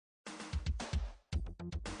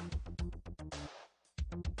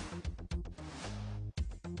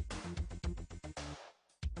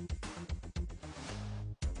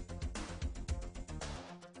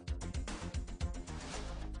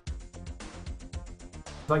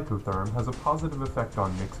ZycoTherm has a positive effect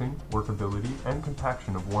on mixing, workability, and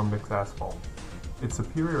compaction of warm mix asphalt. Its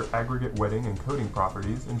superior aggregate wetting and coating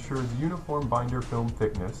properties ensures uniform binder film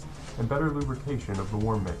thickness and better lubrication of the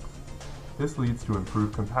warm mix. This leads to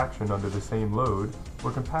improved compaction under the same load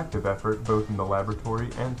or compactive effort both in the laboratory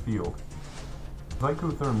and field.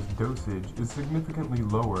 ZycoTherm's dosage is significantly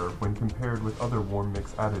lower when compared with other warm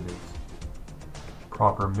mix additives.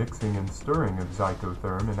 Proper mixing and stirring of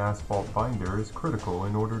ZycoTherm in asphalt binder is critical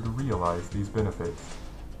in order to realize these benefits.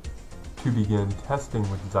 To begin testing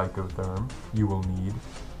with ZycoTherm, you will need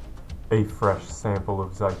a fresh sample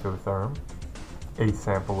of ZycoTherm, a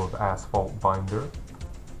sample of asphalt binder,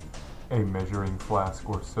 a measuring flask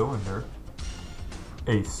or cylinder,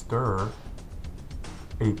 a stirrer,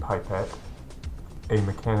 a pipette, a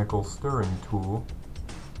mechanical stirring tool,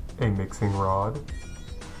 a mixing rod,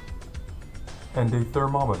 and a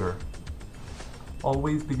thermometer.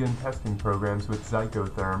 Always begin testing programs with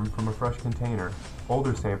ZycoTherm from a fresh container.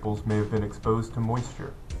 Older samples may have been exposed to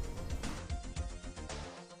moisture.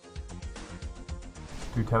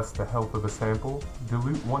 To test the health of a sample,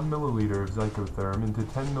 dilute 1 milliliter of ZycoTherm into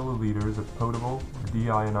 10 milliliters of potable or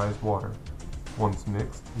deionized water. Once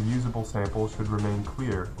mixed, the usable sample should remain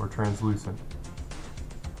clear or translucent.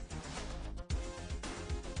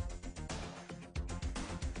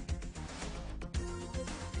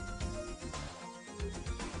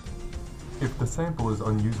 If the sample is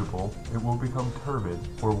unusable, it will become turbid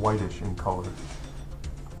or whitish in color.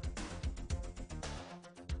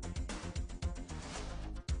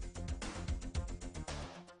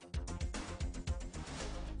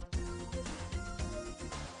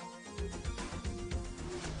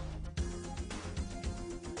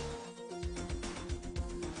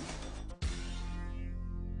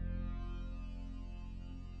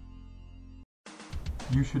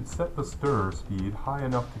 You should set the stirrer speed high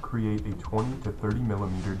enough to create a 20 to 30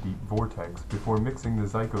 millimeter deep vortex before mixing the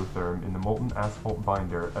ZycoTherm in the molten asphalt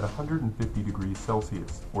binder at 150 degrees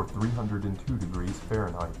Celsius or 302 degrees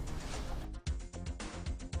Fahrenheit.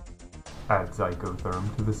 Add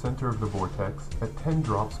ZycoTherm to the center of the vortex at 10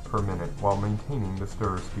 drops per minute while maintaining the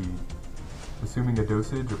stirrer speed. Assuming a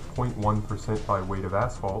dosage of 0.1% by weight of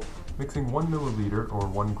asphalt, mixing 1 milliliter or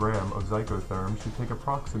 1 gram of ZycoTherm should take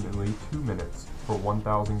approximately 2 minutes for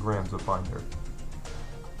 1,000 grams of binder.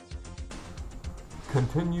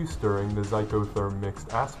 Continue stirring the ZycoTherm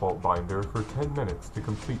mixed asphalt binder for 10 minutes to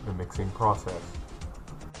complete the mixing process.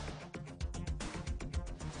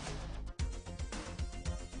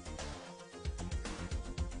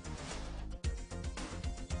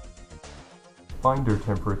 Binder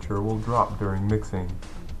temperature will drop during mixing.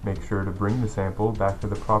 Make sure to bring the sample back to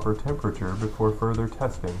the proper temperature before further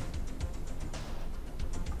testing.